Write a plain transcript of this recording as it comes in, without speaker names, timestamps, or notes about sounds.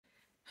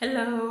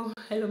Hello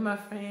my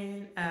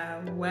friend.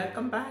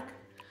 Welcome back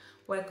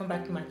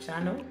to my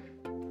channel.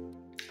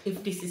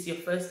 If this is your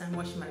first time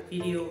watching my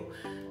video,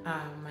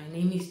 my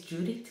name is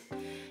Judith,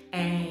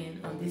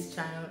 and on this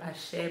channel I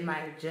share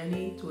my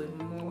journey to a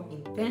more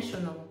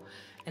intentional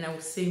and I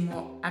would say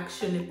more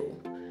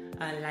actionable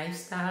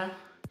lifestyle,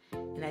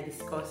 and I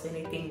discuss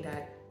anything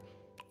that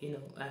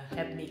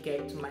help me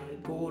get to my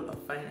goal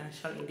of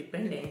financial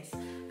independence,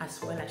 as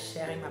well as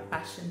sharing my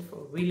passion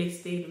for real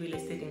estate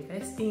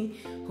investing,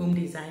 home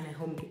design, and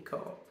home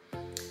decor.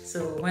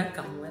 So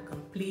welcome.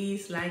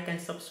 Please like and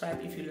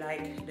subscribe if you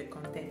like the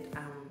content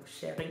I'm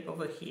sharing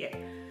over here.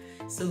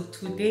 So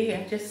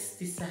today I just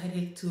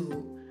decided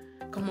to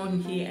come on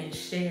here and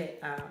share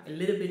a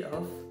little bit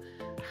of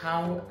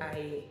how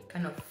I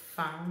kind of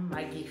found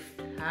my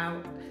gift.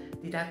 How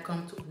did I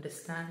come to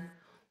understand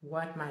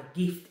what my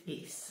gift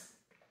is?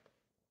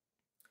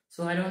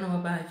 So I don't know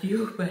about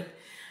you, but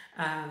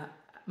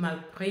my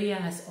prayer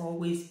has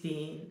always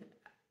been,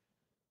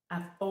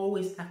 I've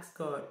always asked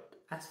God,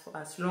 for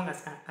as long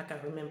as I can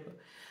remember,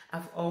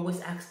 I've always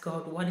asked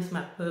God, what is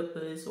my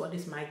purpose? What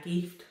is my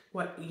gift?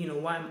 Why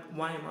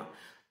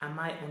am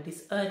I on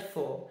this earth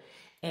for?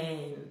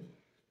 And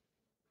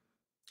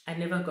I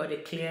never got a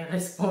clear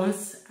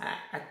response.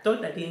 I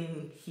thought I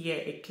didn't hear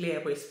a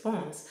clear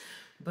response,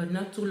 but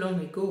not too long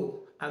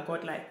ago, I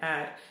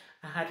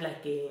had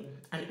like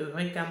an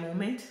Eureka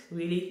moment.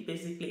 Really,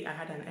 basically, I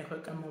had an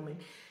Eureka moment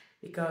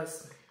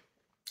because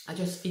I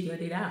just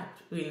figured it out.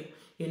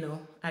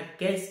 I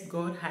guess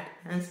God had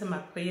answered my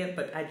prayer,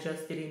 but I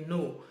just didn't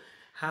know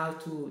how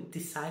to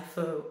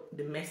decipher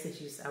the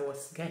messages I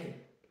was getting.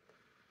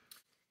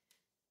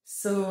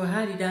 So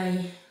how did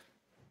I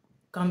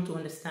come to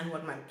understand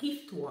what my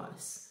gift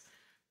was?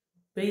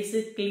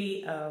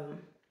 Basically,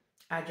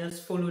 I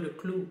just follow the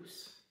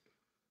clues.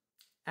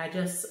 I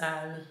just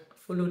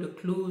follow the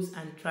clues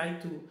and try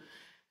to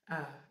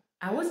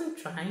I wasn't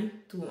trying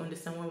to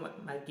understand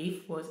what my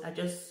gift was.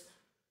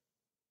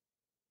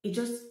 It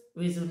just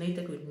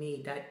resonated with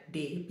me that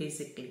day.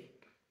 Basically,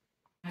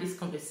 I had this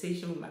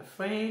conversation with my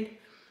friend,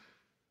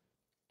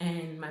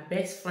 and my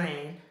best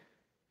friend,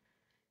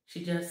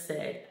 she just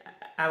said,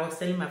 I was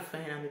telling my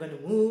friend I'm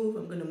gonna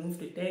move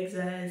to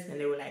Texas, and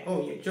they were like,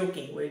 oh, you're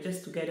joking, we're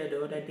just together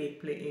the other day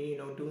playing,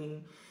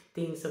 doing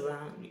things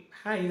around.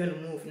 How are you gonna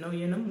move? No,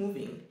 you're not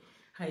moving.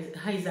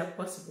 How is that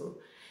possible?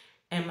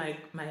 And my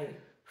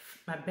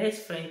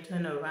best friend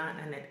turned around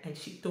and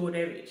she told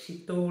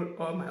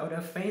all my other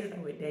friends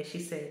that were there. She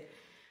said,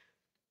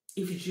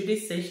 if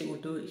Judith said she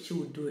would do it, she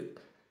would do it.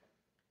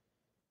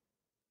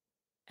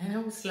 And I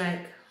was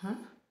like, huh?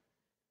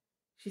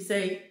 She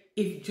said,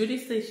 if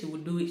Judith said she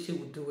would do it, she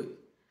would do it.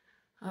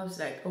 I was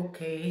like,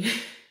 okay,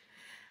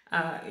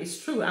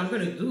 it's true, I'm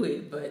gonna do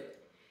it,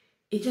 but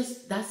it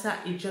just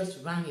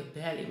rang a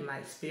bell in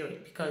my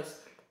spirit,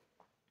 because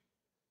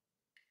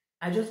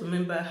I just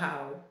remember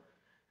how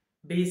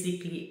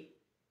basically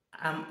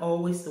I'm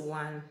always the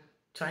one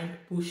trying to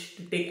push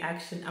to take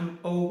action. I'm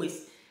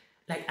always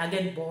like, I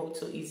get bored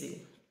so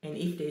easily, and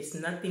if there's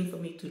nothing for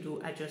me to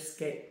do, I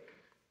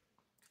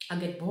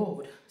get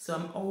bored. So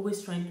I'm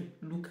always trying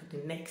to look at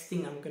the next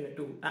thing I'm gonna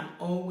do. I'm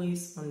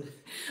always on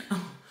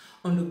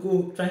the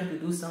go, trying to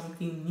do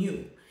something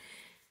new.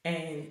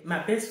 And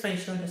my best friend,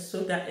 she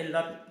understood that a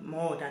lot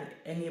more than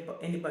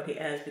anybody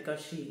else,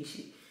 because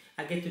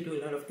I get to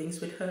do a lot of things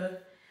with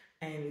her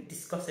and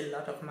discuss a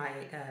lot of my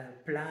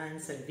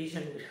plans and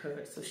vision with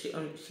her. So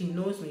she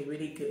knows me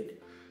really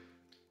good.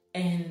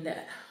 And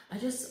I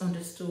just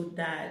understood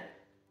that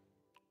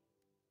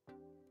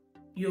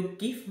your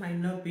gift might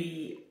not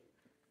be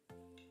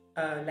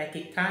like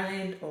a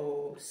talent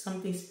or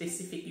something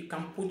specific you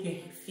can put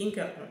your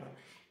finger on,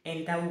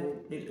 and that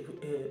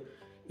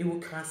it will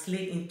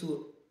translate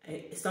into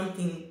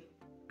something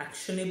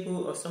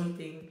actionable or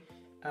something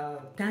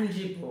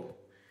tangible.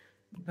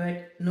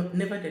 But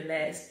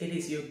nevertheless, it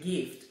is your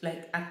gift.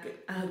 Like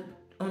I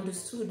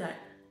understood that,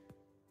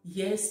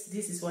 yes,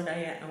 this is what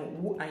I am,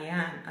 who I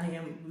am. I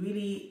am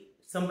really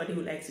somebody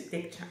who likes to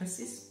take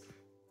chances.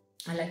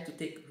 I like to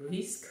take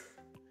risks.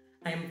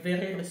 I am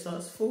very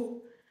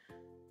resourceful.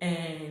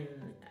 And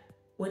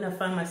when I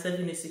find myself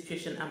in a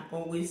situation, I'm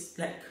always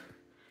like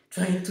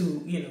trying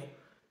to,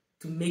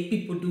 to make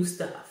people do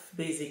stuff,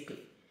 basically.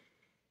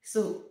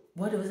 So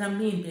what does that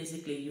mean?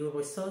 Basically, you're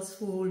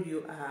resourceful,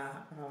 you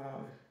are,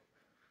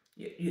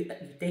 you're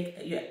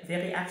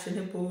very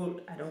actionable.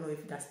 I don't know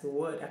if that's the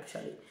word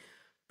actually,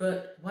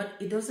 but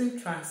it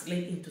doesn't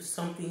translate into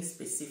something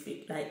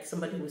specific. Like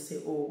somebody will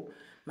say, oh,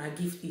 my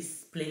gift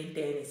is playing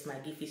tennis, my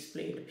gift is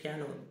playing the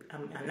piano,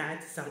 I'm an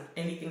artist,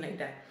 anything like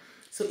that.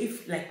 So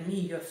if, like me,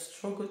 you have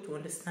struggled to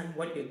understand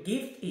what your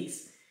gift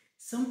is,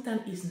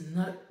 sometimes it's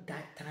not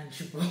that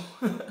tangible.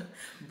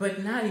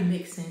 But now it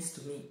makes sense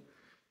to me.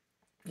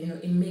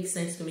 It makes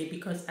sense to me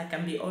because I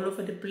can be all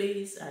over the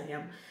place.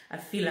 I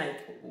feel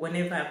like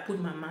whenever I put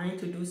my mind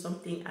to do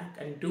something, I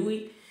can do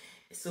it.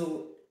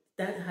 So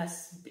that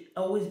has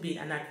always been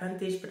an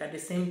advantage, but at the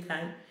same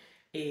time,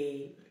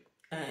 a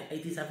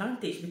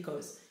disadvantage,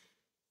 because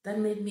that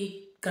made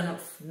me kind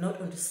of not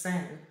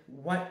understand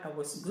what I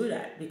was good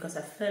at, because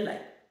I felt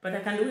like, but I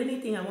can do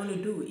anything I want to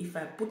do if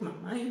I put my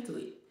mind to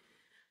it.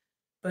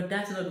 But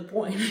that's not the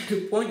point.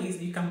 The point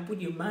is you can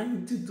put your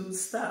mind to do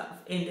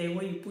stuff, and then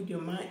when you put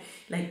your mind,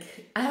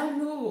 like, I don't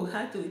know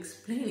how to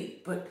explain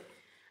it, but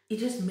it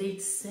just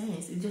made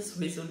sense. It just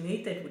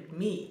resonated with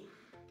me.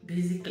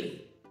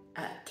 Basically,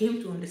 I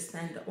came to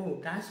understand that, oh,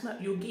 that's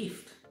not your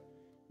gift.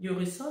 You're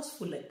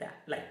resourceful like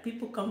that. Like,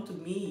 people come to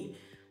me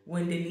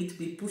when they need to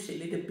be pushed a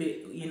little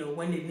bit, you know,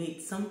 when they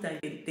need, sometimes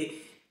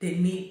they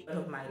need, one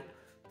of my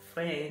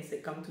friends, they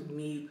come to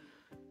me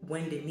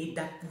when they need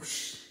that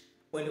push.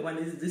 When they want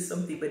to do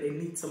something, but they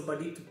need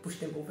somebody to push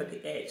them over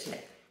the edge,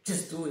 like,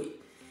 just do it.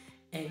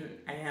 And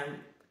I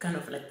am kind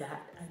of like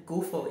that. I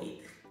go for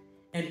it.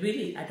 And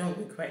really, I don't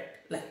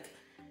regret. Like,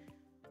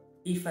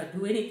 if I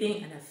do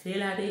anything and I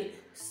fail at it,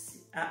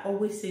 I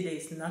always say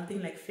there's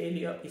nothing like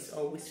failure. It's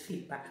always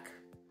feedback.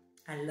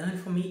 I learn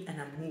from it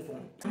and I move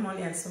on. I'm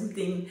only on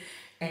something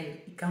and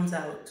it comes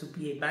out to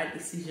be a bad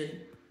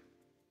decision,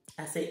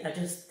 I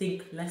just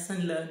think,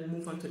 lesson learned,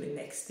 move on to the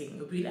next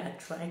thing. Really, I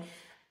try.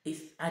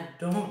 I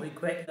don't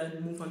regret,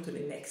 and move on to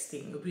the next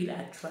thing. Really,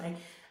 I try.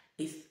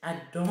 I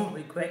don't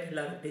regret a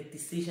lot of the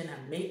decision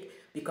I make,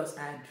 because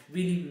I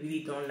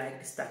really don't like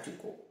the status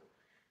quo.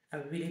 I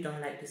really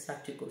don't like the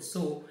status quo.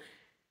 So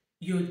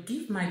your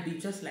gift might be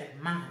just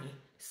like mine,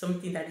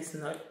 something that is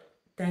not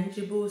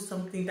tangible,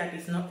 something that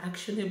is not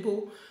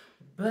actionable,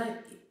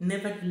 but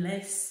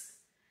nevertheless,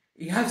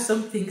 you have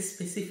something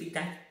specific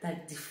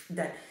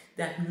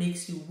that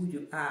makes you who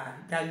you are,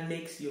 that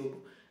makes your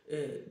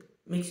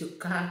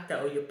character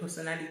or your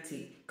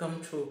personality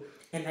come true.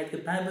 And like the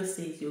Bible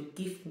says, your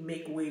gift will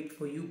make way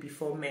for you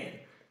before men.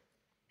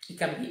 It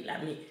can be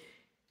like me.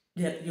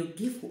 Your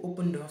gift will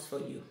open doors for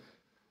you.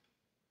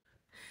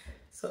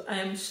 So I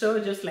am sure,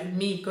 just like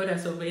me, God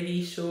has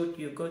already showed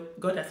you,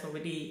 God has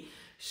already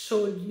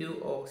showed you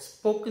or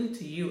spoken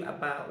to you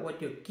about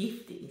what your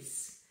gift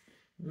is.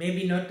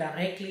 Maybe not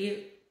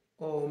directly,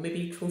 or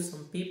maybe through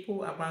some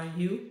people around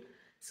you.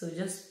 So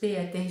just pay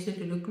attention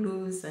to the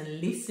clues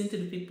and listen to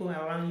the people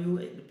around you,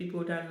 the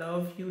people that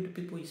love you, the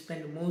people you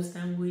spend the most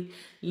time with.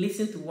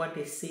 Listen to what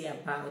they say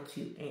about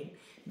you, and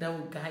that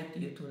will guide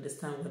you to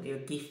understand what your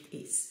gift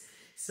is.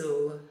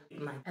 So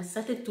I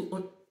started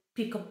to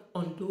pick up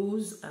on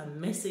those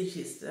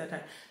messages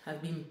that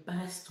have been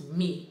passed to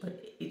me,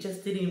 but it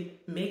just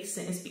didn't make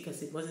sense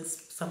because it wasn't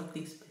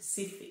something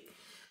specific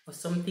or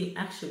something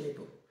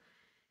actionable.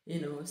 You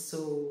know,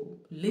 so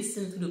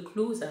listen to the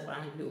clues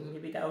around you.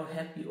 Maybe that will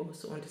help you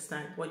also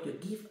understand what your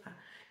gift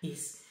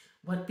is.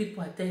 What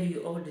people are telling you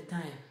all the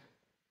time.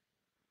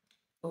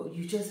 Or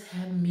you just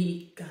help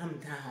me calm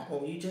down.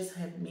 Or you just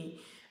help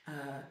me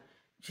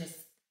just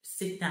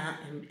sit down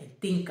and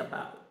think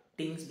about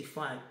things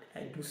before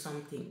I do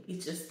something.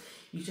 You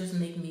just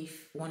make me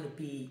want to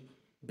be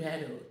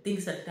better.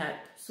 Things like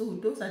that. So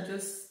those are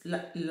just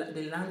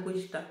the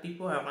language that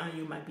people around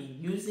you might be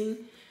using.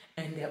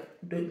 And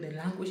the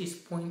language is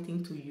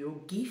pointing to your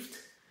gift.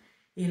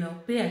 You know,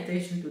 pay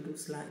attention to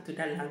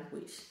that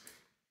language.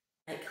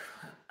 Like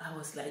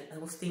I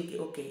was thinking,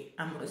 okay,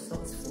 I'm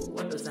resourceful.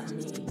 What does that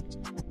mean?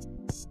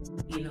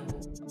 You know,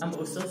 I'm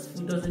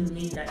resourceful doesn't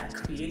mean that I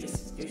create a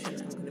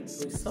situation I'm going to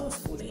be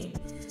resourceful in.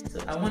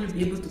 So I want to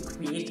be able to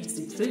create a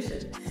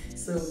situation.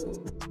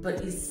 So,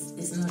 but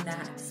it's not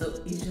that.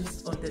 So you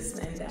just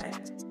understand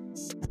that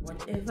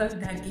whatever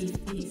that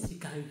gift is, you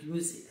can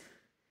use it.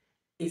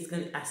 It's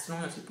going to, as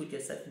long as you put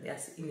yourself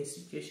in a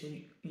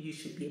situation, you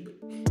should be able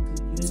to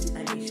use it,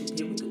 and you should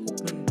be able to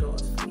open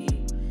doors for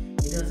you.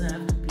 It doesn't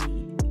have to be,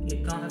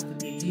 you don't have to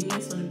be a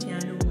genius on the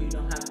piano, you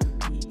don't have to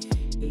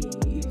be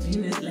a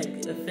genius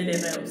like a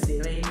Federer or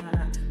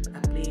Serena,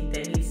 playing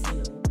tennis, you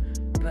know,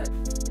 but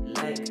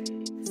like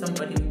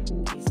somebody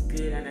who is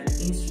good at an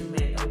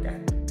instrument, or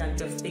that can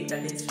just take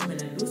that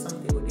instrument and do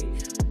something with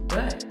it.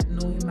 But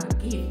knowing my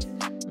gift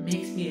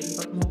makes me a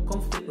lot more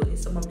comfortable in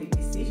some of the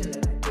decisions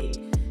that I take.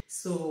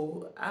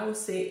 So I would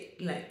say,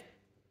 like,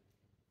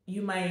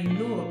 you might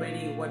know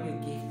already what your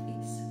gift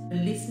is.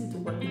 Listen to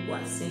what people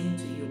are saying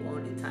to you all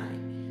the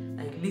time.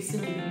 Like,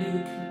 listen to the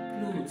little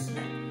clues,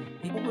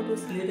 like all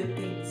those little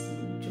things.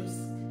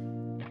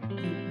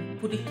 You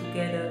put it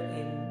together,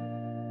 and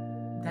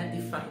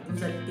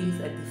those are the things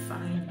that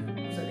define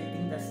you. Those are the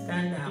things that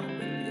stand out when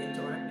you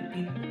interact with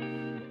people.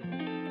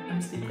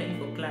 I'm still praying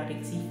for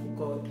clarity for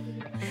God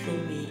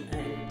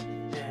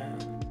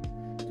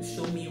to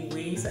show me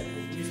ways I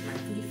can use my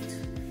gift,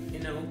 you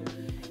know,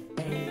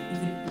 and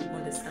even to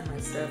understand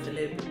myself a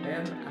little bit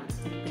better. I'm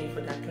still praying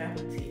for that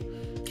clarity.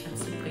 I'm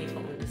still praying for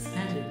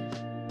understanding,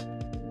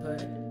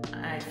 but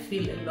I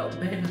feel a lot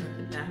better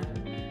now.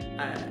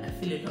 I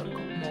feel a lot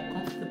more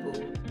comfortable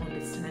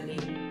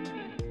understanding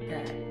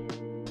that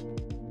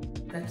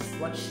that's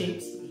what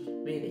shapes me,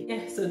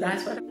 really. So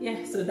that's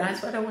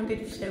what I wanted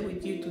to share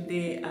with you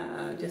today.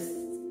 Just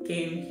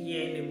came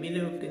here in the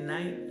middle of the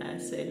night. I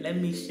said, let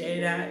me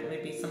share that.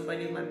 Maybe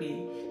somebody might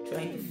be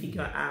trying to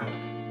figure out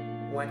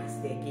what is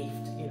their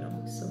gift, you know.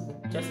 So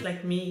just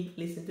like me,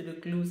 listen to the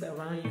clues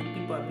around you.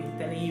 People have been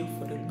telling you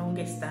for the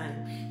longest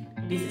time,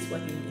 this is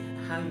what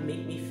how you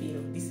make me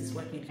feel, this is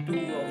what you do,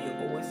 or you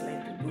always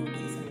like to do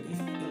this and these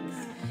things.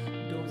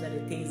 Those are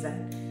the things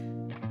that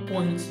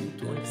point you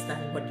to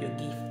understand what your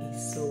gift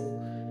is. So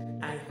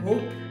I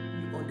hope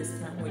you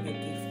understand what your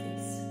gift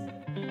is.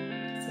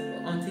 So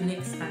until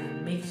next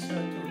time, make sure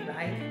to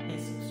like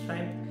and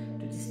subscribe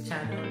to this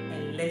channel,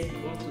 and let's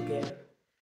grow together.